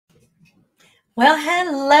Well,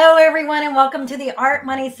 hello, everyone, and welcome to the Art,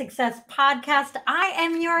 Money, Success podcast. I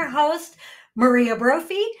am your host, Maria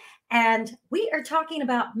Brophy, and we are talking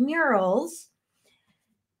about murals.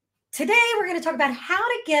 Today, we're going to talk about how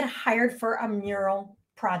to get hired for a mural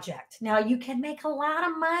project. Now, you can make a lot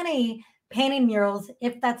of money painting murals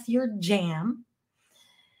if that's your jam.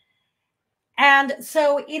 And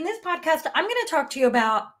so, in this podcast, I'm going to talk to you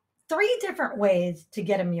about 3 different ways to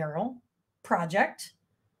get a mural project.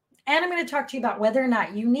 And I'm going to talk to you about whether or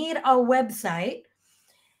not you need a website.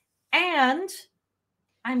 And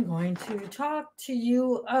I'm going to talk to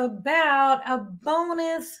you about a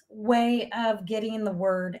bonus way of getting the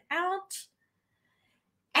word out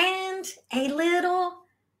and a little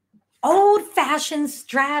old-fashioned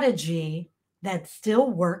strategy that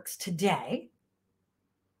still works today.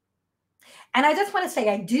 And I just want to say,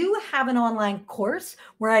 I do have an online course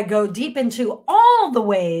where I go deep into all the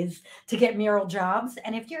ways to get mural jobs.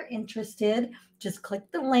 And if you're interested, just click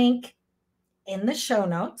the link in the show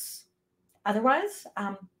notes. Otherwise,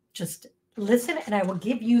 just listen and I will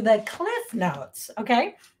give you the cliff notes.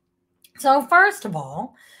 Okay. So first of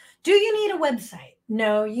all, do you need a website?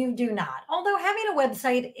 No, you do not. Although having a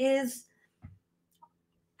website is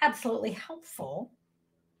absolutely helpful,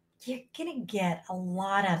 you're going to get a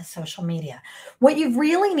lot out of social media. What you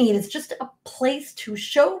really need is just a place to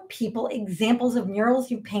show people examples of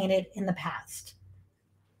murals you painted in the past.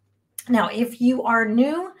 Now, if you are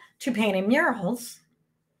new to painting murals,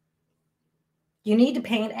 you need to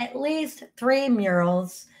paint at least 3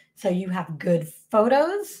 murals so you have good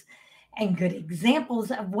photos and good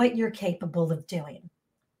examples of what you're capable of doing.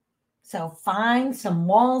 So find some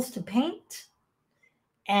walls to paint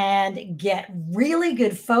and get really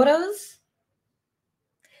good photos,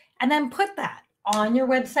 and then put that on your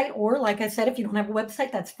website. Or like I said, if you don't have a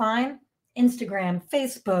website, that's fine. Instagram,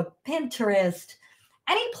 Facebook, Pinterest,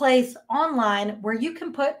 any place online where you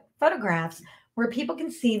can put photographs where people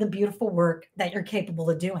can see the beautiful work that you're capable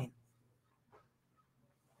of doing.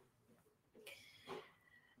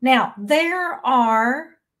 Now, there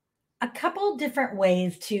are a couple different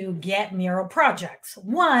ways to get mural projects.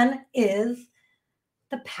 One is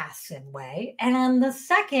the passive way, and the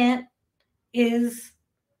second is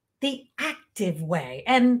the active way,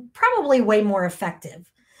 and probably way more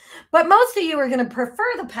effective. But most of you are going to prefer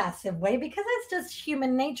the passive way because it's just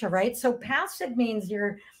human nature, right? So passive means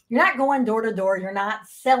you're not going door to door, you're not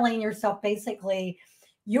selling yourself basically.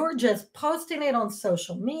 You're just posting it on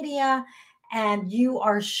social media and you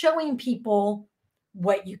are showing people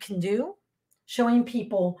what you can do, showing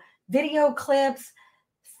people video clips,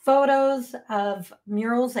 photos of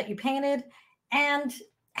murals that you painted. And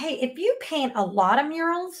hey, if you paint a lot of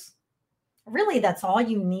murals, really that's all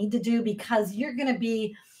you need to do, because you're going to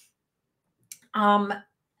be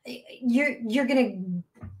you're going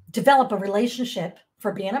to develop a relationship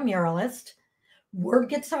for being a muralist. Word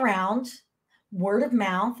gets around, word of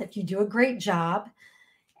mouth if you do a great job.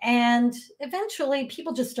 And eventually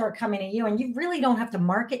people just start coming to you, and you really don't have to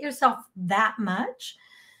market yourself that much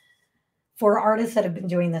for artists that have been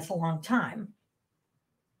doing this a long time.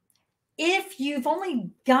 If you've only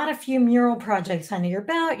got a few mural projects under your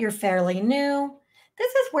belt, you're fairly new,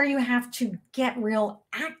 this is where you have to get real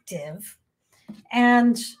active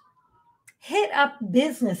and hit up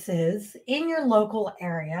businesses in your local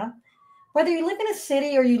area. Whether you live in a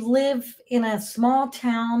city or you live in a small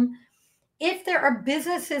town, if there are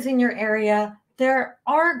businesses in your area, there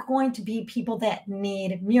are going to be people that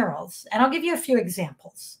need murals. And I'll give you a few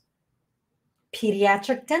examples.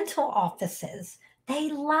 Pediatric dental offices. They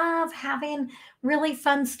love having really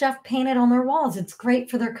fun stuff painted on their walls. It's great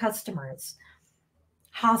for their customers.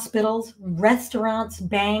 Hospitals, restaurants,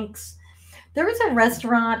 banks. There was a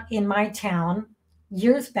restaurant in my town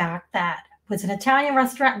years back that was an Italian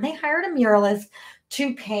restaurant, and they hired a muralist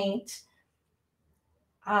to paint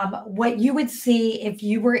what you would see if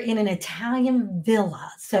you were in an Italian villa.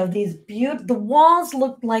 So the walls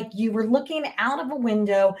looked like you were looking out of a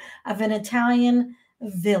window of an Italian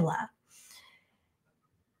villa.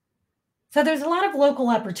 So there's a lot of local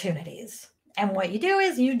opportunities. And what you do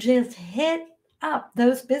is you just hit up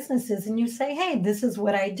those businesses and you say, hey, this is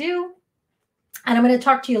what I do. And I'm going to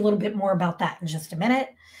talk to you a little bit more about that in just a minute.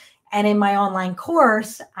 And in my online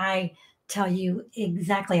course, I tell you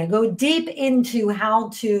exactly, I go deep into how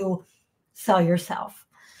to sell yourself.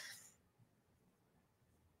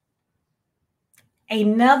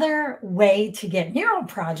 Another way to get mural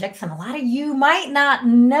projects, and a lot of you might not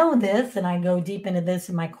know this, and I go deep into this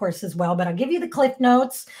in my course as well, but I'll give you the cliff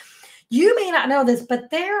notes. You may not know this, but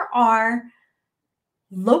there are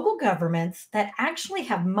local governments that actually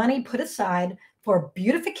have money put aside for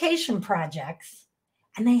beautification projects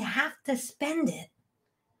and they have to spend it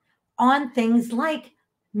on things like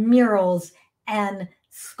murals and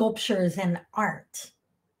sculptures and art.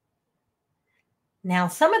 Now,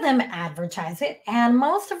 some of them advertise it and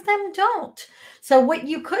most of them don't. So, what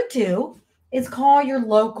you could do is call your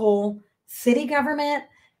local city government,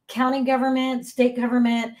 county government, state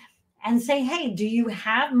government, and say, hey, do you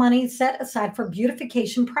have money set aside for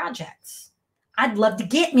beautification projects? I'd love to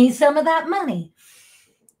get me some of that money.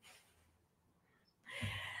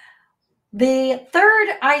 The third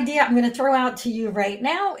idea I'm going to throw out to you right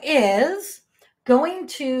now is going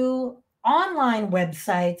to online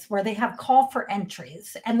websites where they have call for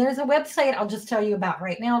entries. And there's a website I'll just tell you about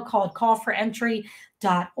right now called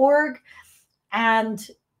callforentry.org. And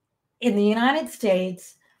in the United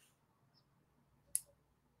States,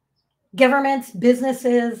 governments,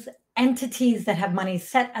 businesses, entities that have money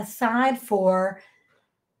set aside for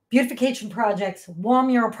beautification projects, wall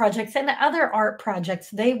mural projects, and other art projects,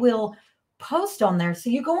 they will post on there. So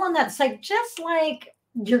you go on that site just like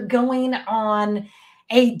you're going on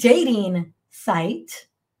a dating site.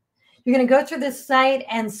 You're going to go through this site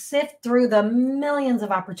and sift through the millions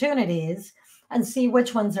of opportunities and see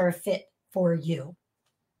which ones are a fit for you.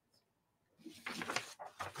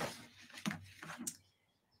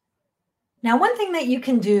 Now, one thing that you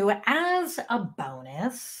can do as a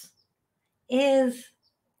bonus is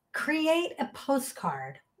create a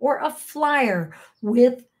postcard or a flyer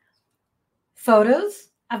with photos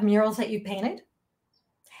of murals that you painted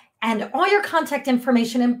and all your contact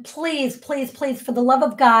information. And please, please, please, for the love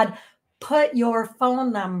of God, put your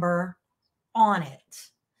phone number on it.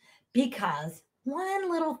 Because one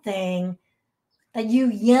little thing that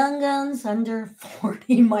you young guns under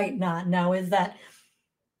 40 might not know is that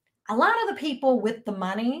a lot of the people with the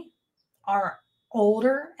money are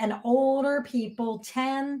older, and older people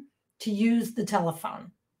tend to use the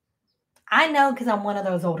telephone. I know because I'm one of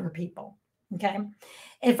those older people. Okay.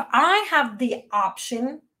 If I have the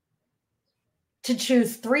option to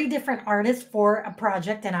choose 3 different artists for a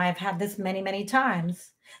project, and I've had this many, many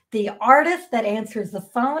times, the artist that answers the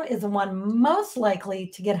phone is the one most likely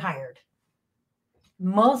to get hired.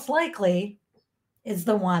 Most likely is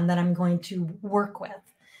the one that I'm going to work with.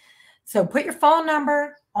 So put your phone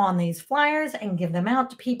number on these flyers and give them out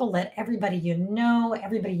to people. Let everybody you know,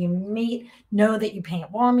 everybody you meet know that you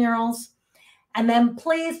paint wall murals. And then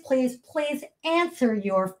please, please, please answer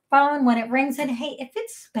your phone when it rings. And hey, if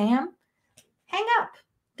it's spam, hang up.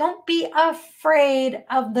 Don't be afraid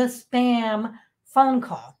of the spam phone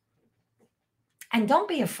call. And don't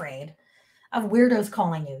be afraid of weirdos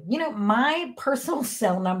calling you. You know, my personal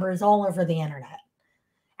cell number is all over the internet.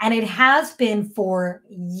 And it has been for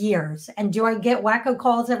years. And do I get wacko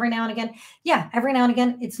calls every now and again? Yeah, every now and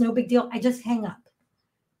again. It's no big deal. I just hang up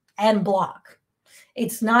and block.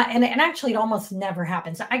 It's not, and actually it almost never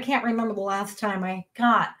happens. I can't remember the last time I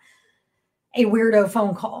got a weirdo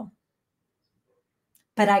phone call.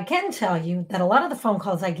 But I can tell you that a lot of the phone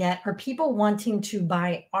calls I get are people wanting to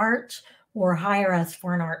buy art or hire us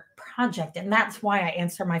for an art project. And that's why I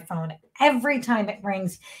answer my phone every time it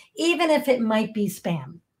rings, even if it might be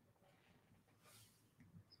spam.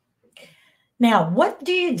 Now, what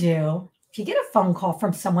do you do if you get a phone call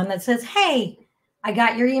from someone that says, hey, I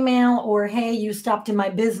got your email, or hey, you stopped in my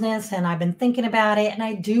business and I've been thinking about it and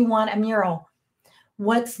I do want a mural.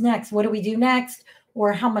 What's next? What do we do next?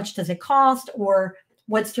 Or how much does it cost? Or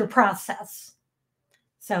what's your process?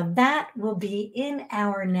 So that will be in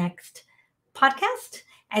our next podcast.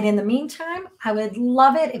 And in the meantime, I would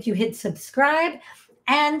love it if you hit subscribe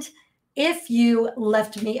and if you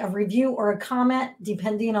left me a review or a comment,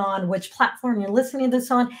 depending on which platform you're listening to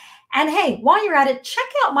this on. And hey, while you're at it, check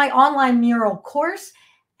out my online mural course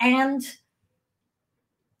and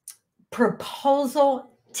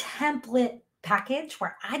proposal template package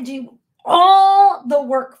where I do all the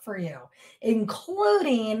work for you,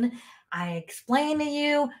 including I explain to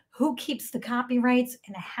you who keeps the copyrights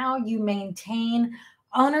and how you maintain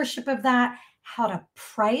ownership of that, how to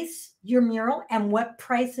price your mural and what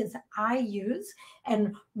prices I use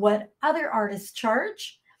and what other artists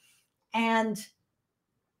charge, and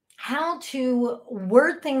how to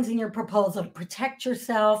word things in your proposal to protect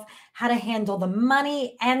yourself, how to handle the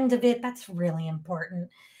money end of it. That's really important.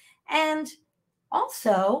 And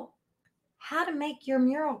also how to make your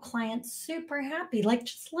mural clients super happy, like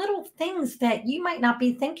just little things that you might not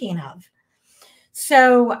be thinking of.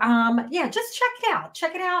 So yeah, just check it out.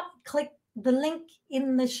 Check it out. Click the link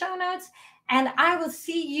in the show notes, and I will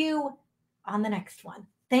see you on the next one.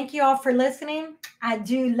 Thank you all for listening. I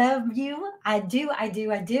do love you. I do.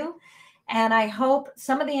 And I hope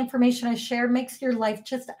some of the information I shared makes your life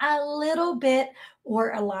just a little bit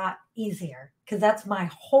or a lot easier because that's my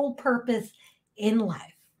whole purpose in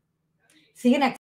life. See you next